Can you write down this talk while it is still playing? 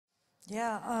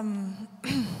Yeah,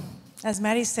 as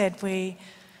Maddie said, we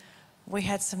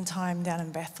had some time down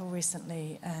in Bethel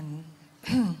recently, and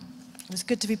it was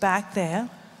good to be back there.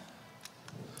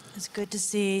 It's good to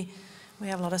see we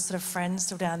have a lot of sort of friends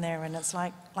still down there, and it's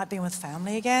like being with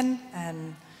family again.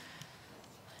 And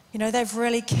you know, they've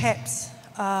really kept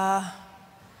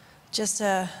just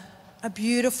a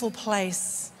beautiful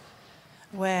place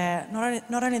where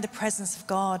not only the presence of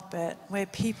God, but where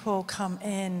people come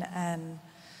in and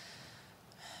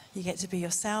you get to be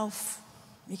yourself,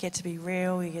 you get to be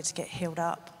real, you get to get healed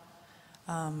up.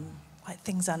 Like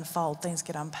things unfold, things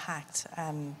get unpacked,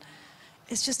 and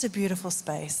it's just a beautiful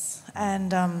space.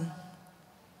 And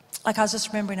like I was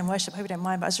just remembering in worship, hope you don't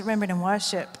mind, but I was remembering in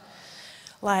worship,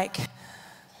 like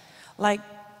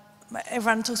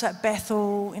everyone talks about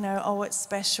Bethel, you know, oh, it's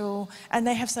special, and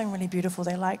they have something really beautiful.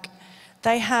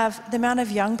 They have the amount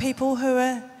of young people who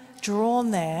are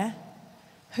drawn there,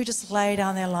 who just lay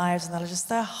down their lives, and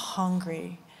they're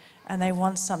hungry, and they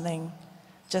want something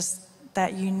just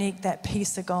that unique, that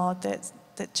peace of God that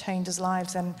changes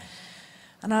lives. And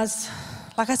I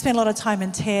spent a lot of time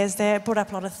in tears there. It brought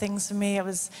up a lot of things for me. It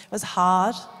was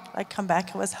hard. I'd come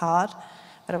back, it was hard,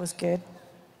 but it was good.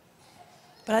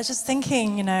 But I was just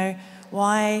thinking, you know,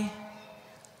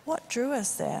 what drew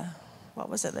us there? What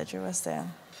was it that drew us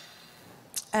there?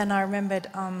 And I remembered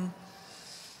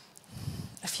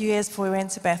a few years before we went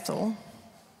to Bethel,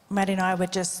 Maddie and I were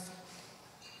just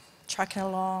trucking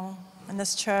along in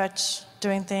this church,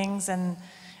 doing things, and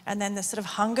then this sort of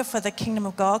hunger for the kingdom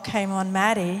of God came on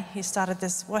Maddie. He started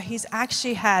this, he's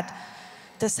actually had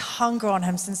this hunger on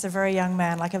him since a very young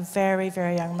man, like a very,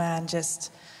 very young man,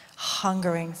 just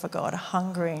hungering for God,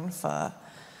 hungering for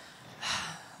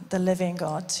the living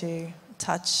God to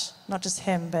touch not just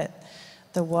him, but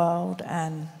the world,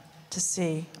 and to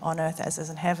see on earth as is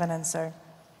in heaven. And so,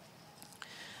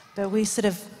 but we sort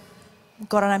of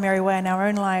got on our merry way in our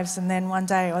own lives, and then one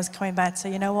day I was coming back to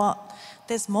say, you know what,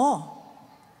 there's more.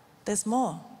 There's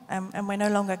more. And we're no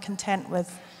longer content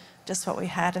with just what we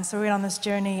had. And so we went on this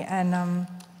journey, and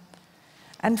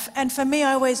for me,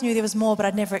 I always knew there was more, but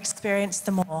I'd never experienced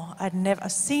the more.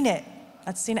 I'd seen it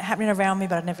happening around me,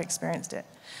 but I'd never experienced it.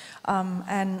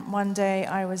 And one day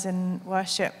I was in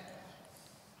worship,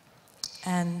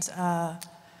 and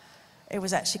it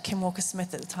was actually Kim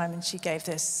Walker-Smith at the time, and she gave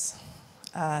this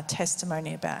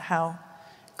testimony about how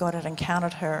God had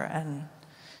encountered her, and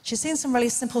she'd seen some really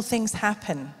simple things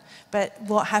happen, but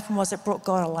what happened was it brought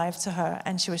God alive to her,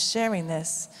 and she was sharing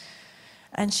this,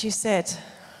 and she said,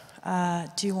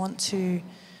 do you want to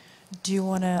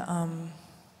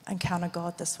encounter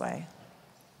God this way?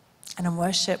 And in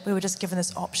worship, we were just given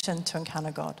this option to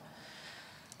encounter God.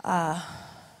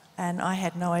 And I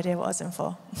had no idea what I was in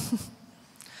for.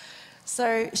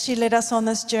 So she led us on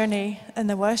this journey in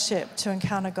the worship to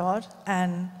encounter God,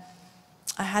 and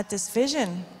I had this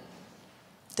vision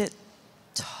that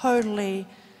totally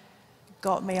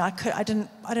got me. I didn't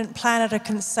plan it, I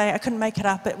couldn't make it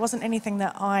up. It wasn't anything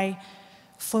that I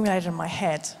formulated in my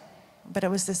head, but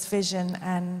it was this vision,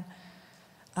 and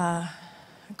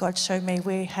God showed me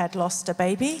we had lost a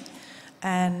baby,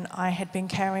 and I had been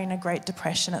carrying a great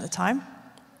depression at the time.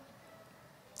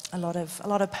 A lot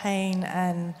of pain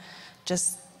and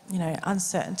just, you know,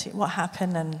 uncertainty, what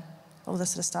happened and all this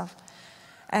sort of stuff.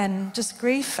 And just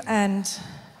grief, and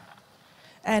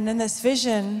in this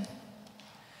vision,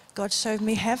 God showed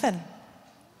me heaven.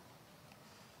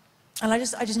 And I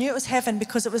just knew it was heaven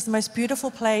because it was the most beautiful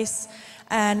place,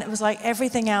 and it was like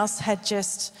everything else there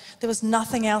was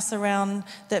nothing else around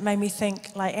that made me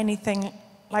think like anything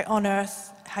like on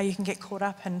earth, how you can get caught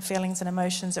up in feelings and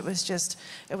emotions. It was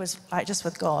like just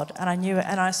with God, and I knew it,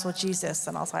 and I saw Jesus,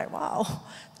 and I was like, wow,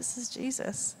 this is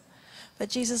Jesus. But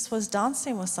Jesus was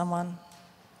dancing with someone.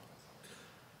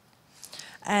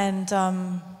 And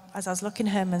as I was looking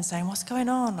at him and saying, what's going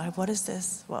on? Like, what is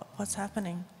this? What's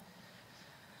happening?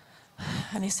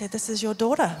 And he said, this is your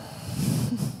daughter.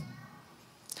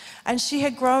 And she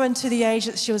had grown to the age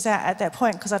that she was at that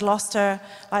point, because I'd lost her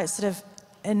like sort of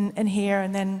in here,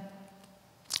 and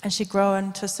she'd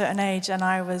grown to a certain age, and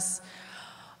I was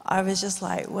just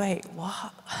like, wait,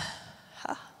 what?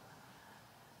 Huh?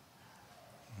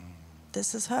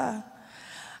 This is her.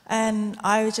 And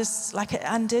I was just like, it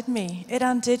undid me,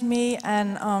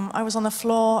 and I was on the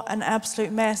floor, an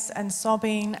absolute mess, and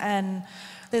sobbing, and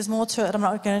there's more to it I'm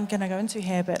not going to go into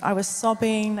here, but I was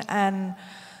sobbing and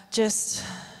just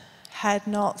had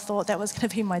not thought that was going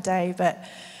to be my day. But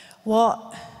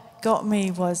what got me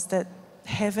was that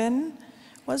heaven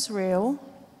was real,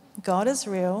 God is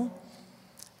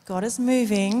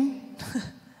moving,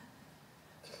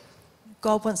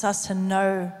 God wants us to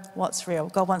know what's real.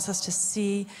 God wants us to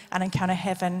see and encounter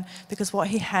heaven, because what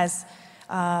he has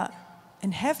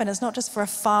in heaven is not just for a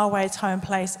faraway time and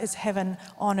place, it's heaven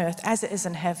on earth. As it is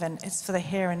in heaven, it's for the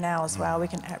here and now as well. We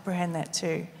can apprehend that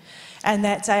too. And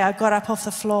that day I got up off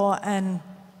the floor and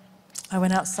I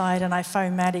went outside and I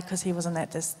phoned Matti, because he wasn't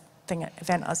at this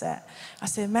event I was at. I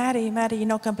said, Matti, you're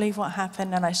not going to believe what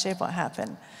happened. And I shared what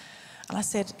happened. And I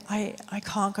said, I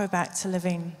can't go back to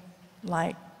living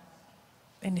like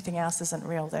anything else isn't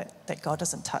real, that God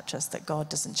doesn't touch us, that God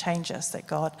doesn't change us, that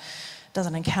God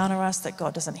doesn't encounter us, that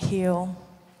God doesn't heal,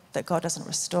 that God doesn't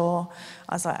restore.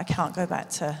 I was like, I can't go back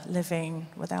to living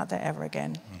without that ever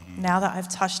again. Now that I've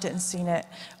touched it and seen it,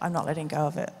 I'm not letting go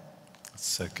of it. That's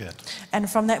so good. And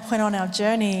from that point on, our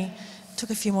journey took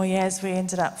a few more years. We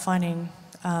ended up finding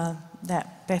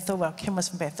that Bethel, well, Kim was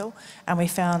from Bethel, and we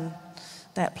found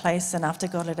that place. And after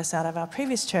God led us out of our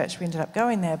previous church, we ended up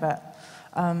going there. But,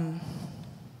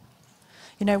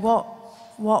 you know,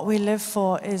 what we live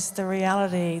for is the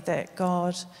reality that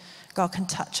God can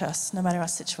touch us no matter our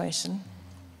situation.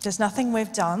 There's nothing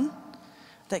we've done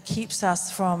that keeps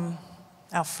us from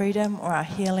our freedom or our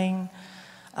healing,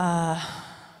 our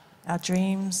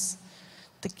dreams,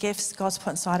 the gifts God's put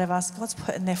inside of us. God's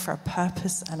put in there for a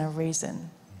purpose and a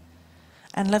reason.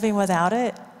 And living without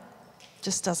it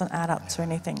just doesn't add up to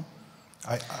anything.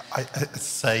 I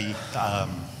say,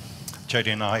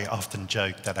 Jodie and I often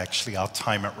joke that actually our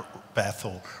time at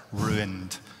Bethel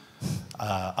ruined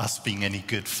us being any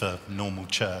good for normal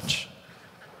church.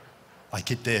 Like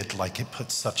it did, like it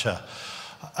put such a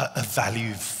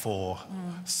value for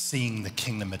seeing the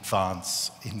kingdom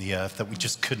advance in the earth that we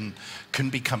just couldn't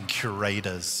become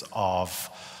curators of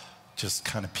just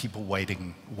kind of people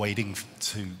waiting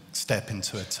to step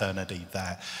into eternity.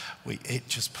 That it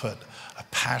just put a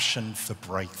passion for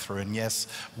breakthrough. And yes,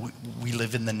 we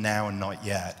live in the now and not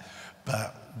yet,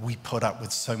 but we put up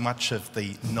with so much of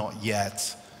the not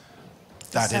yet.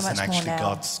 That isn't actually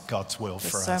God's will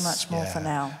for us. So much more for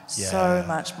now. Yeah. So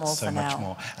much more for now. So much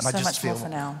more. And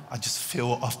I just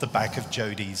feel off the back of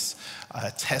Jodie's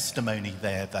testimony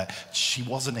there that she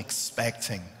wasn't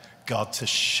expecting God to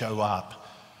show up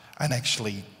and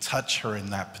actually touch her in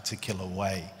that particular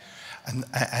way. And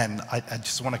I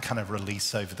just want to kind of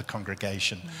release over the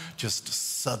congregation, just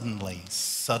suddenly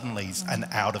and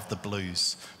out of the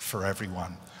blues for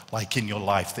everyone, like in your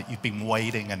life that you've been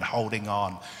waiting and holding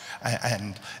on.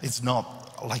 And it's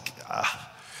not like,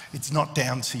 it's not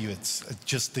down to you. It's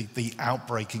just the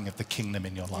outbreaking of the kingdom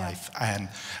in your life. And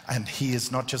he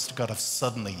is not just a God of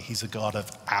suddenly, he's a God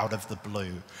of out of the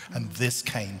blue. And this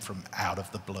came from out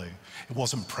of the blue. It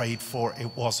wasn't prayed for,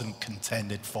 it wasn't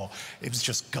contended for. It was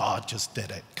just God just did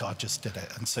it. God just did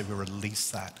it. And so we release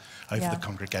that over the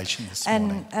congregation this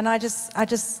morning. And I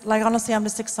just like, honestly, I'm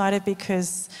just excited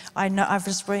because I know I've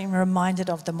just been reminded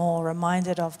of the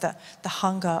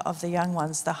hunger of the young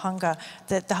ones, the hunger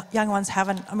that the young ones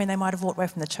haven't, I mean, they might have walked away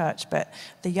from the church, but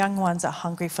the young ones are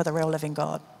hungry for the real living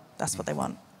God. That's what they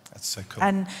want. That's so cool.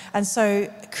 And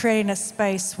so creating a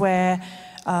space where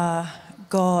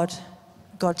God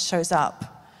shows up,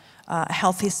 a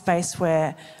healthy space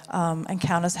where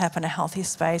encounters happen, a healthy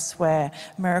space where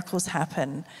miracles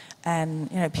happen,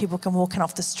 and people can walk in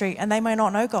off the street and they may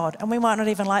not know God, and we might not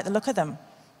even like the look of them,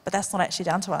 but that's not actually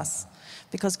down to us,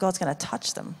 because God's going to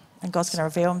touch them and God's going to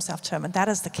reveal himself to them, and that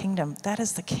is the kingdom. That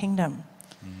is the kingdom.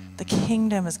 The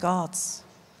kingdom is God's.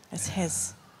 It's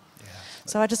his. Yeah.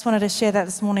 So I just wanted to share that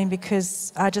this morning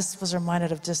because I just was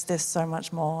reminded of just there's so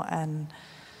much more, and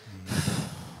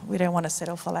we don't want to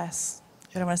settle for less.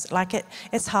 We don't want to, like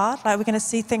it's hard. Like we're going to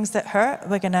see things that hurt.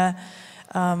 We're going to,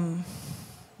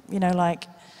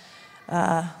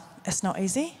 it's not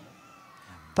easy.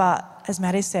 But as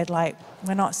Matti said, like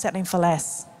we're not settling for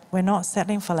less. We're not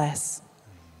settling for less.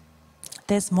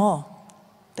 There's more.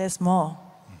 There's more.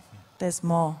 There's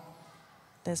more.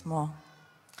 There's more.